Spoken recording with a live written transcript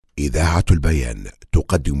إذاعة البيان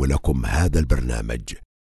تقدم لكم هذا البرنامج.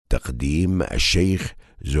 تقديم الشيخ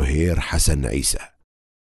زهير حسن عيسى.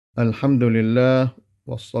 الحمد لله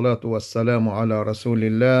والصلاة والسلام على رسول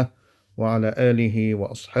الله وعلى آله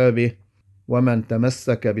وأصحابه ومن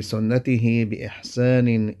تمسك بسنته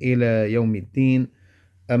بإحسان إلى يوم الدين.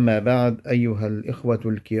 أما بعد، أيها الإخوة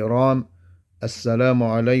الكرام، السلام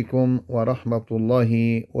عليكم ورحمة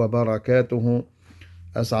الله وبركاته.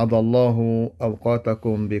 أسعد الله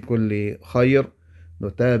أوقاتكم بكل خير.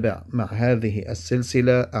 نتابع مع هذه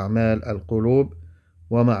السلسلة أعمال القلوب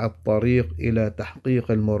ومع الطريق إلى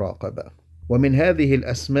تحقيق المراقبة. ومن هذه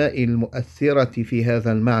الأسماء المؤثرة في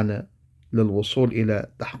هذا المعنى للوصول إلى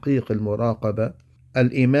تحقيق المراقبة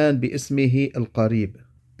الإيمان باسمه القريب،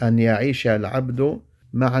 أن يعيش العبد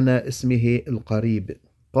معنى اسمه القريب.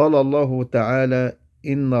 قال الله تعالى: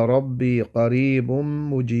 إن ربي قريب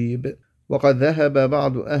مجيب. وقد ذهب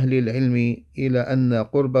بعض أهل العلم إلى أن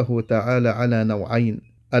قربه تعالى على نوعين: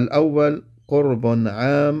 الأول قرب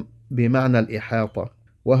عام بمعنى الإحاطة،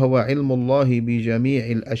 وهو علم الله بجميع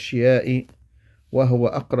الأشياء، وهو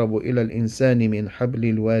أقرب إلى الإنسان من حبل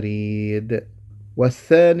الوريد.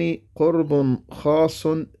 والثاني قرب خاص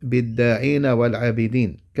بالداعين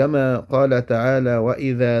والعابدين، كما قال تعالى: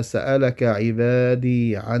 وإذا سألك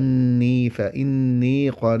عبادي عني فإني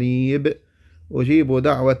قريب أجيب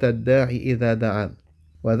دعوة الداعي إذا دعان.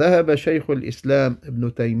 وذهب شيخ الإسلام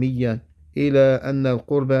ابن تيمية إلى أن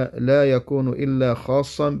القرب لا يكون إلا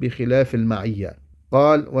خاصا بخلاف المعية.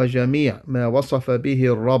 قال: وجميع ما وصف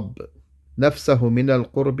به الرب نفسه من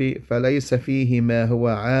القرب فليس فيه ما هو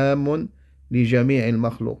عام لجميع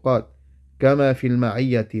المخلوقات كما في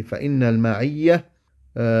المعية، فإن المعية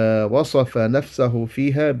وصف نفسه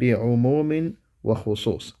فيها بعموم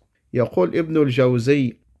وخصوص. يقول ابن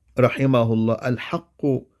الجوزي رحمه الله: الحق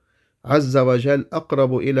عز وجل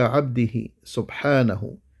أقرب إلى عبده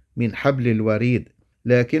سبحانه من حبل الوريد،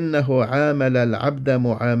 لكنه عامل العبد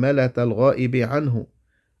معاملة الغائب عنه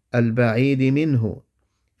البعيد منه،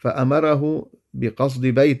 فأمره بقصد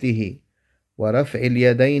بيته ورفع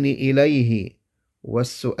اليدين إليه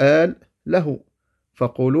والسؤال له،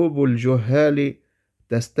 فقلوب الجهال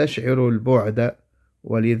تستشعر البعد،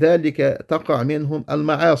 ولذلك تقع منهم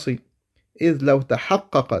المعاصي، إذ لو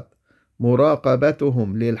تحققت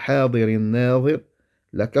مراقبتهم للحاضر الناظر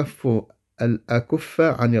لكفوا الأكف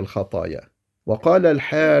عن الخطايا. وقال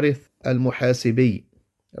الحارث المحاسبي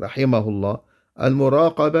رحمه الله: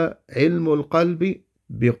 المراقبة علم القلب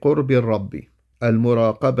بقرب الرب.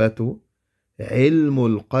 المراقبة علم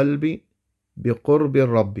القلب بقرب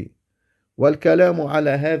الرب. والكلام على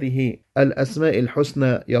هذه الأسماء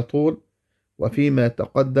الحسنى يطول، وفيما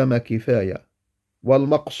تقدم كفاية.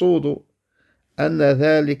 والمقصود أن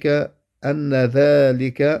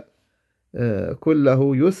ذلك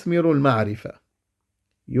كله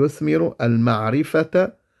يثمر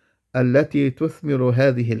المعرفة التي تثمر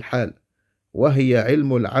هذه الحال، وهي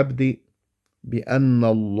علم العبد بأن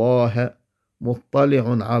الله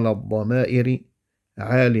مطلع على الضمائر،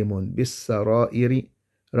 عالم بالسرائر،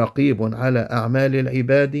 رقيب على أعمال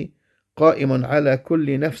العباد، قائم على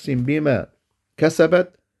كل نفس بما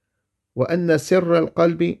كسبت، وأن سر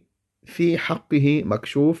القلب في حقه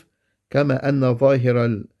مكشوف، كما أن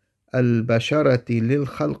ظاهر البشرة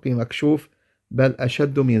للخلق مكشوف، بل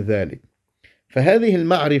أشد من ذلك. فهذه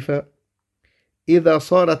المعرفة إذا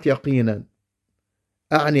صارت يقينا،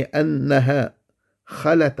 أعني أنها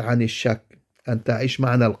خلت عن الشك، أن تعيش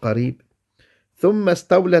معنى القريب، ثم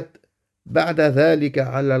استولت بعد ذلك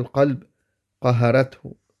على القلب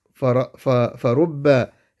قهرته، فرب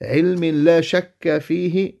علم لا شك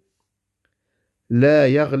فيه لا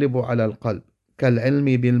يغلب على القلب، كالعلم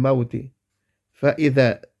بالموت،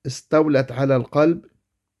 فإذا استولت على القلب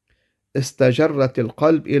استجرت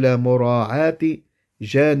القلب إلى مراعاة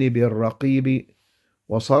جانب الرقيب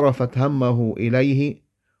وصرفت همه إليه.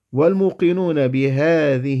 والموقنون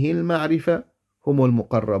بهذه المعرفة هم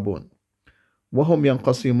المقربون، وهم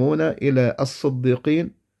ينقسمون إلى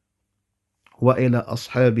الصديقين وإلى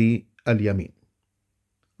أصحاب اليمين.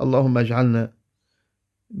 اللهم اجعلنا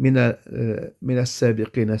من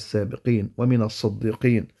السابقين ومن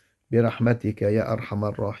الصديقين برحمتك يا أرحم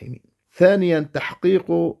الراحمين. ثانيا،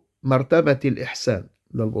 تحقيق مرتبة الإحسان.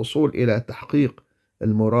 للوصول إلى تحقيق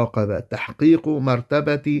المراقبة تحقيق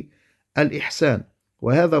مرتبة الإحسان،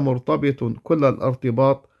 وهذا مرتبط كل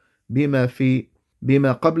الارتباط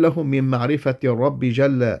بما قبله من معرفة الرب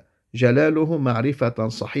جل جلاله معرفة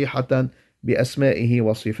صحيحة بأسمائه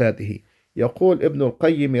وصفاته. يقول ابن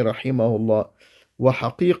القيم رحمه الله: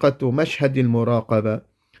 وحقيقة مشهد المراقبة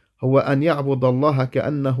هو أن يعبد الله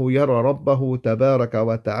كأنه يرى ربه تبارك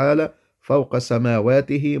وتعالى فوق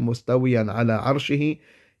سماواته مستويا على عرشه،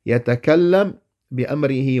 يتكلم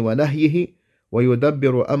بأمره ونهيه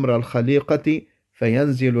ويدبر أمر الخليقة،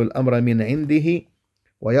 فينزل الأمر من عنده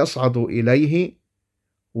ويصعد إليه،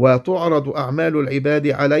 وتعرض أعمال العباد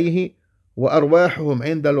عليه وأرواحهم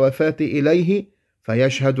عند الوفاة إليه،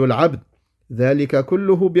 فيشهد العبد ذلك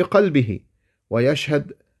كله بقلبه،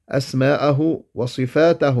 ويشهد أسماءه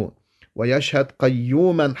وصفاته، ويشهد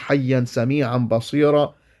قيوما حيا سميعا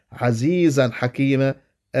بصيرا عزيزا حكيما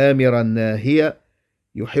آمرا ناهيا،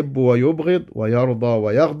 يحب ويبغض ويرضى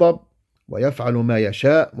ويغضب، ويفعل ما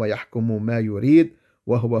يشاء ويحكم ما يريد،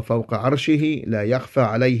 وهو فوق عرشه لا يخفى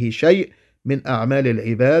عليه شيء من أعمال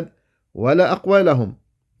العباد ولا أقوالهم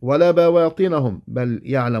ولا بواطنهم، بل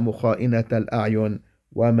يعلم خائنة الأعين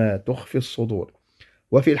وما تخفي الصدور.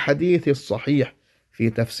 وفي الحديث الصحيح في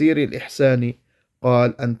تفسير الإحسان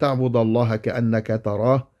قال: أن تعبد الله كأنك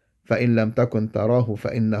تراه، فإن لم تكن تراه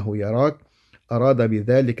فإنه يراك. أراد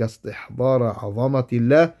بذلك استحضار عظمة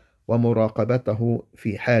الله ومراقبته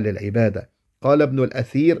في حال العبادة. قال ابن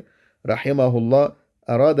الأثير رحمه الله: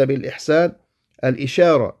 أراد بالإحسان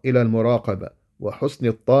الإشارة إلى المراقبة وحسن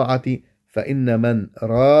الطاعة، فإن من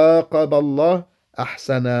راقب الله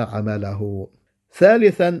أحسن عمله.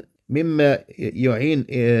 ثالثا مما يعين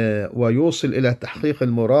ويوصل إلى تحقيق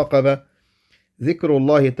المراقبة ذكر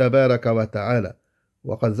الله تبارك وتعالى.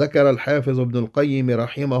 وقد ذكر الحافظ ابن القيم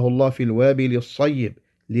رحمه الله في الوابل الصيب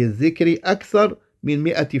للذكر أكثر من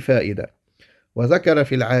 100 فائدة، وذكر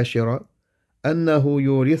في العاشرة أنه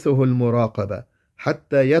يورثه المراقبة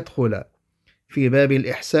حتى يدخل في باب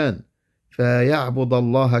الإحسان فيعبد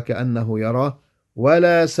الله كأنه يراه،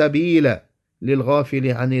 ولا سبيل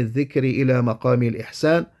للغافل عن الذكر إلى مقام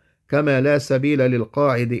الإحسان، كما لا سبيل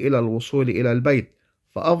للقاعد إلى الوصول إلى البيت،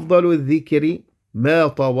 فأفضل الذكر ما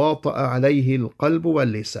تواطأ عليه القلب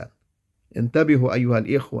واللسان. انتبهوا أيها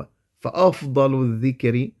الإخوة، فأفضل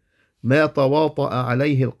الذكر ما تواطأ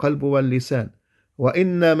عليه القلب واللسان،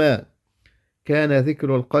 وإنما كان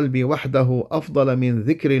ذكر القلب وحده أفضل من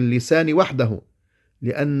ذكر اللسان وحده،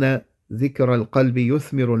 لأن ذكر القلب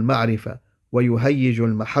يثمر المعرفة ويهيج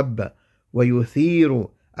المحبة ويثير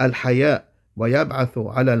الحياء ويبعث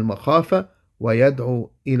على المخافة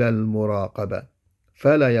ويدعو إلى المراقبة،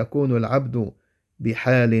 فلا يكون العبد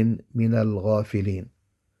بحال من الغافلين.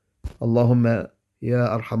 اللهم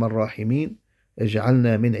يا أرحم الراحمين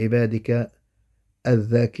اجعلنا من عبادك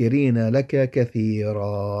الذاكرين لك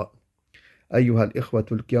كثيرا. أيها الإخوة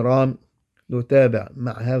الكرام، نتابع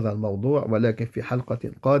مع هذا الموضوع ولكن في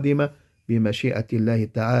حلقة قادمة بمشيئة الله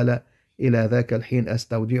تعالى. إلى ذاك الحين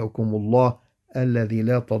أستودعكم الله الذي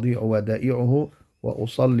لا تضيع ودائعه،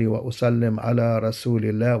 وأصلي وأسلم على رسول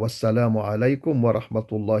الله، والسلام عليكم ورحمة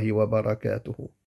الله وبركاته.